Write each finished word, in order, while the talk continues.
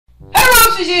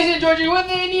folks, this is Jorge with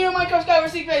the new Minecraft Sky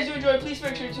Sleep. Guys, you enjoy, please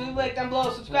make sure to leave a like down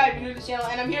below, subscribe if you're new to the channel,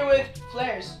 and I'm here with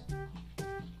Flares.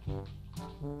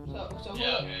 So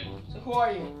who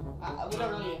are you? We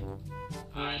don't know you.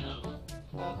 I know.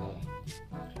 Okay.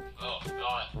 Oh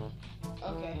God.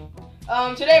 Okay.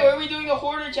 Today we're doing a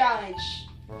Horder challenge.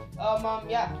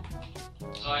 Yeah.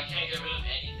 So I can't get rid of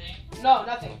anything? No,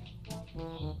 nothing.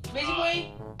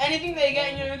 Basically, anything that you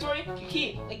get in your inventory, you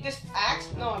keep. Like this axe,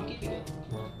 no, I'm keeping it.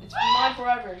 It's mine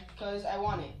forever, because I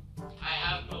want it. I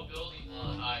have no building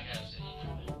block. I have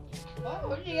obsidian. What?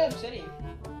 Where did you get obsidian?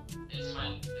 It's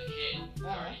from the kid.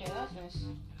 Oh, okay, that's nice. It's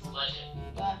legend.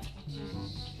 Yeah.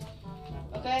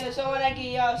 Okay, there's someone that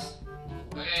can us.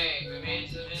 Okay, we made it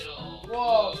to the middle.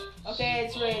 Whoa. Okay,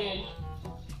 it's rated.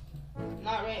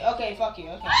 Not rated. Okay, fuck you.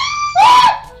 Okay.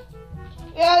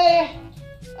 Yeah.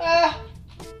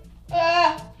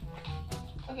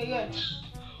 Okay, good.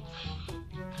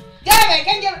 Damn it!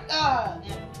 Can't get it. Damn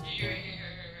it. Here.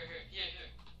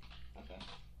 Okay.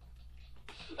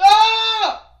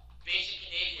 Oh! Basic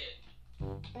Canadian.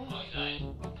 Oh, you died.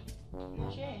 No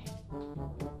shit.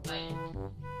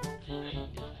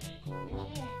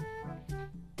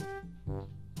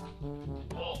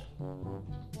 Whoa.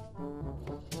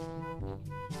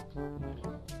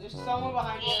 There's someone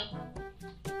behind you.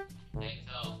 I can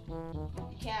tell.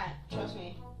 You can't. Trust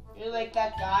me. You're like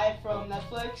that guy from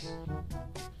Netflix.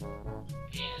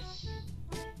 Penis.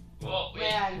 Whoa, wait.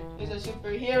 Man, he's a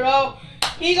superhero.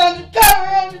 He's on the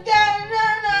cover of the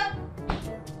da-da-da-da.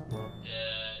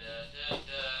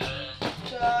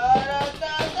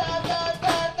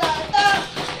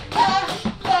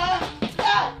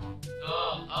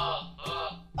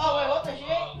 Oh, wait, what the shit?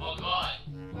 Oh God.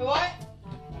 Wait, what?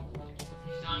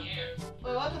 He's down here.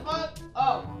 Wait, what the fuck?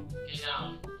 Oh. Get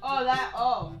down. Oh,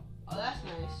 that's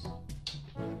nice.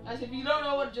 Guys, if you don't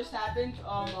know what just happened,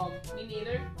 me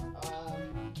neither.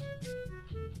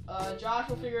 Josh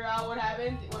will figure out what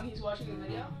happened when he's watching the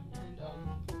video, and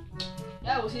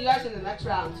yeah, we'll see you guys in the next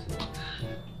round.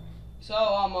 So,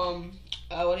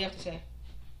 what do you have to say?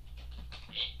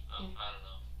 I don't know.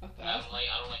 Okay. I don't like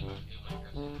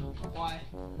Minecraft. Why?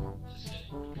 Just kidding.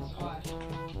 Why?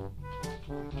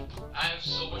 I have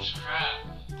so much crap.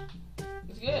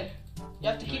 It's good. You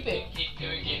have to keep it. Can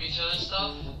we give each other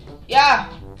stuff? Yeah,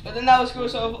 but then that will screw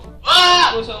us over. Ah!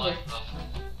 Screw us over.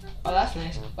 Oh, that's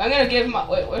nice. But I'm gonna give my.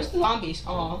 Wait, where's the zombies? Aw.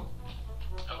 I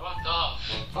walked off.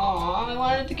 Aw, I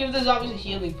wanted to give the zombies a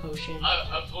healing potion.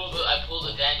 I pulled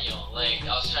a Daniel. Like I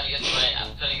was trying to get to my. I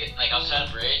was trying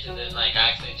to bridge, and then like I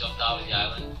accidentally jumped out of the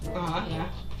island. Yeah.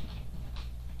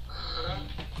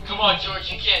 Come on,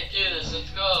 George, you can't do this. Let's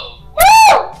go. Woo!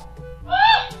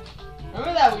 Ah!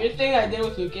 Remember that weird thing I did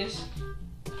with Lucas?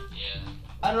 Yeah.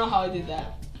 I don't know how I did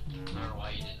that. I don't know why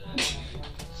you did that.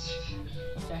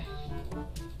 Okay.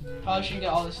 Probably shouldn't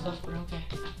get all this stuff, but okay.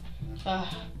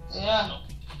 Yeah.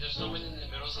 There's no one in the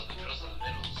middles of the middles of the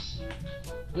middles.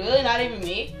 Really? Not even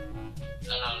me?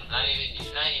 No, not even.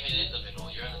 You're not even in the middle.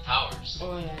 You're in the towers.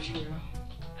 Oh yeah, true.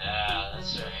 Yeah,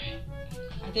 that's right.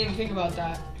 I didn't even think about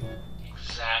that.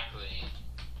 Exactly.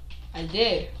 I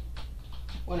did.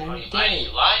 When I you did.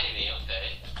 lied to me,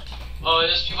 okay. Oh,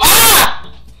 there's people. Ah!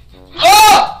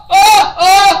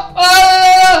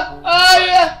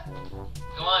 Yeah.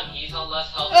 Come on, he's on less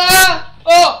health.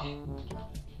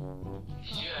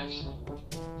 Did you actually?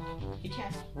 You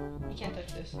can't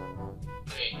touch this.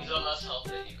 Okay, he's on less health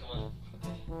than you. Come on.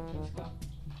 Okay,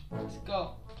 let's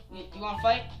go. You wanna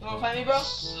fight? You wanna fight me, bro?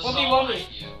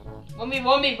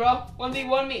 1v1 me, bro.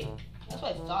 1v1 me. That's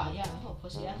what I thought. Yeah, I'm a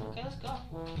pussy ass. Okay, let's go.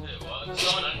 Hey, what? There's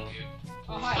someone under you.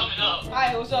 Oh, hi. Coming up.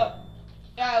 Hi, what's up?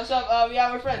 Yeah, what's up?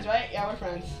 Yeah, we're friends, right? Yeah, we're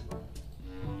friends.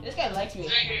 This guy likes me.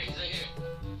 He's right here.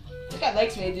 This guy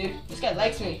likes me, dude. This guy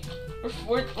likes me.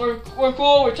 We're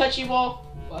cool. We're touchy-ball.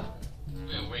 What?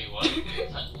 Wait, what?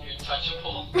 You're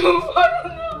touchable? I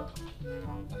don't know.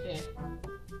 Okay.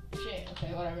 Shit.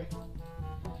 Okay, whatever.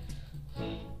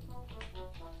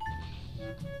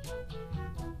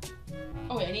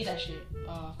 Oh wait, I need that shit.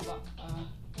 Fuck.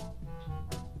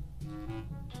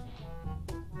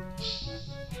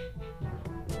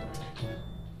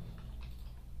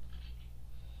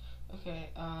 Okay,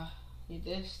 need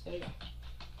this. There you go.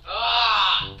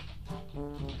 Ah!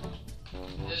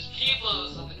 There's people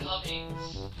in the Cummings.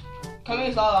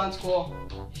 Cummings not on school.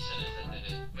 You said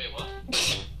it. Wait, what?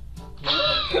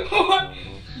 What?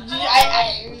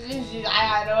 I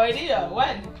had no idea.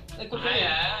 When? Like what? I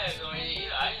have no idea.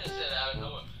 I just said I don't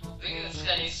know. Look at this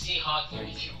guy. He's Seahawk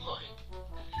 321.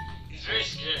 He's very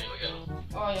scary. Look at him.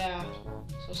 Oh yeah,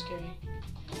 so scary.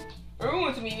 Remember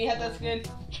when Tamimi had that skin?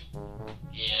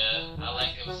 Yeah, I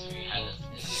like it when we had that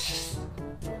skin.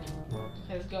 Okay,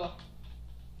 let's go.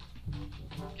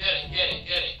 Get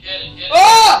it.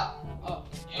 Oh! Oh.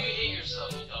 You hit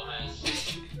yourself, you dumbass.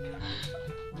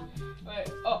 Wait.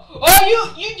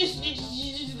 Oh, you just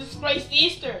disgraced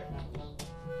Easter.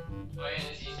 Oh yeah,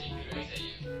 this Easter you could raise at you.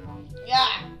 Yeah.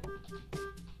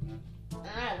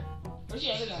 Where's the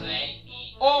other Jesus, guy?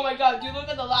 Oh my god, dude, look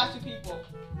at the last two people.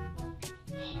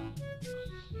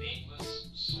 Nameless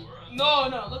Sora? No,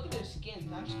 look at their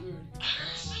skins. I'm screwed.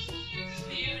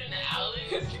 Steven and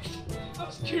Alex?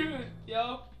 I'm screwed,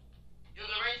 yo. Yo,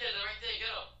 they're right there,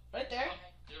 get them. Right there?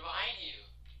 They're behind you.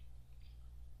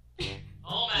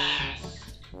 Oh, Mass.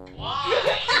 Why?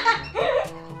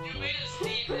 You made a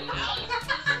Steven and Alex.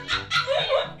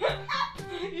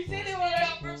 You said they were They're right.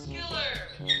 our first killer.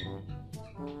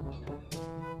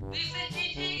 They said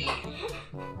GG.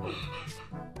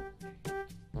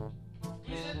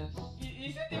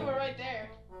 You said they were right there.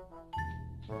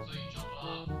 So you jump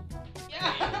off.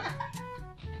 Yeah.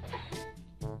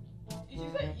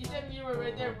 You said you were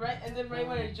right there, right, and then right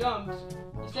when it jumped,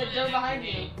 you said they're behind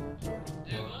you.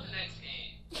 Dude, go to the next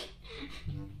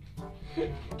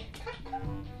game.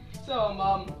 So,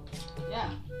 yeah.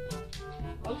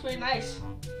 Looks pretty nice.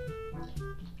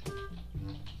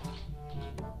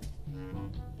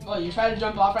 Oh, you trying to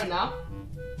jump off right now?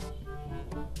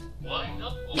 What? No.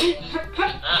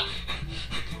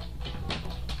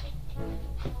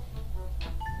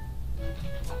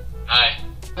 Hi.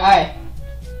 Hi.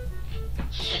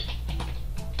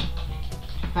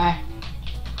 Hi.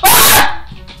 Ah!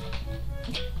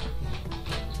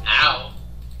 Ow.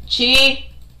 Chi.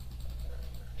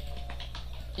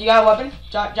 You got a weapon?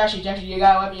 Joshy, you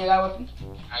got a weapon?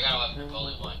 I got a weapon,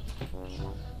 only one.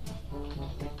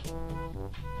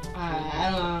 I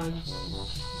don't know.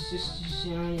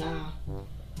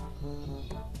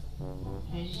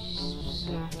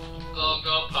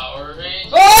 Go, Power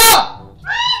Rangers. Oh!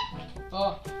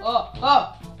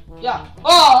 Yeah.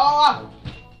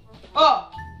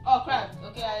 Oh, crap.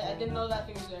 Okay, I didn't know that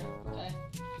thing was there. Okay.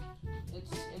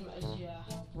 It's in my, yeah.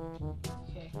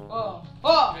 Okay. Oh! I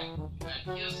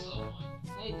killed someone.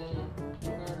 No, you didn't.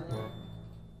 Murderer.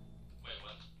 Wait,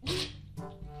 what?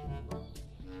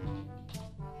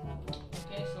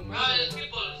 Okay, so Ah, murder. there's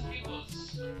people.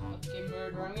 Okay,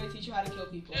 murder. I'm gonna teach you how to kill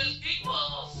people. There's people.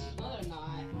 No, they're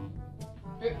not.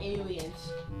 They're aliens.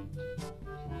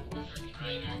 You're freaking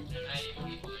right, they're not even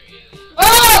people, they're aliens.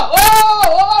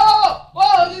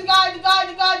 Whoa!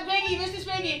 The guy, baby, Mrs.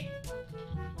 Baby.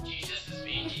 Jesus is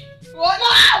baby. What?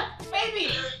 No! Baby!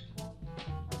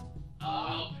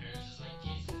 Our parents is like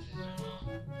Jesus is my mom.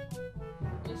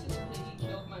 Mrs. Baby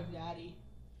killed my daddy.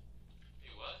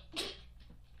 Wait, what?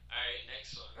 Alright,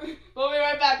 next one. We'll be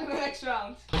right back with the next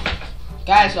round.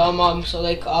 Guys,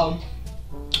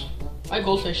 my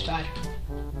goldfish died.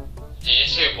 Did you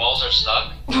say your balls are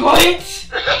stuck? What?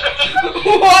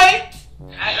 What?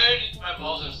 I heard my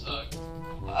balls are stuck.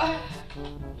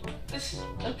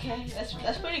 Okay,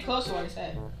 that's pretty close to what I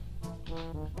said.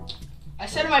 I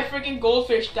said my freaking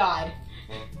goldfish died.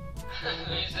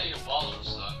 You said your balls are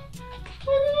stuck.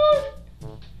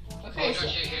 Okay, so,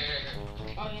 Here.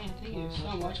 oh yeah, thank you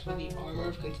so much for the armor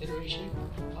of consideration.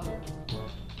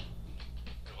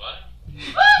 What?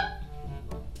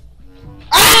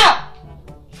 Ah!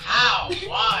 How?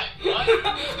 Why? What?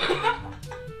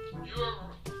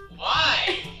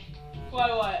 Why? Why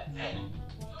what? You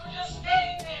were just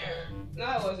standing there. No,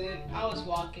 I wasn't. I was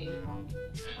walking.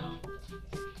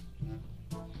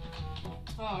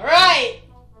 Alright!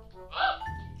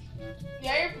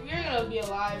 Yeah, you're gonna be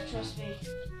alive, trust me.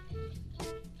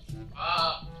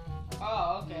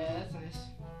 Oh, okay, that's nice.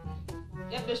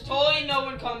 Yep, there's totally no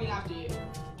one coming after you.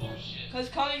 Oh shit. Because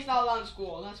coming's not allowed in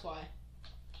school, that's why.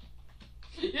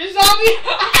 You're zombie!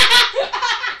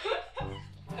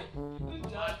 I'm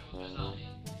done.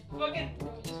 Fucking,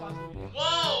 just watch the video.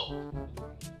 Whoa!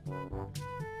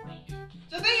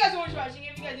 So thank you guys so much for watching.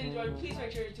 If you guys did enjoy, please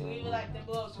make sure to leave a like down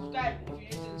below, subscribe if you're new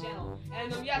to the channel,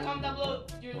 and yeah, comment down below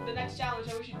the next challenge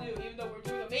that we should do. Even though we're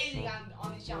doing amazing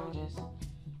on these challenges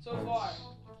so far.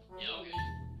 Yeah, okay.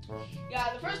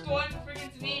 Yeah, the first one,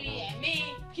 freaking Tamimi and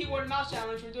me, keyboard and mouse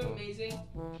challenge, we're doing amazing.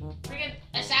 Freaking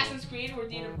Assassin's Creed, we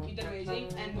did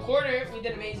amazing, and Horder, we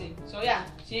did amazing. So yeah,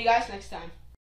 see you guys next time.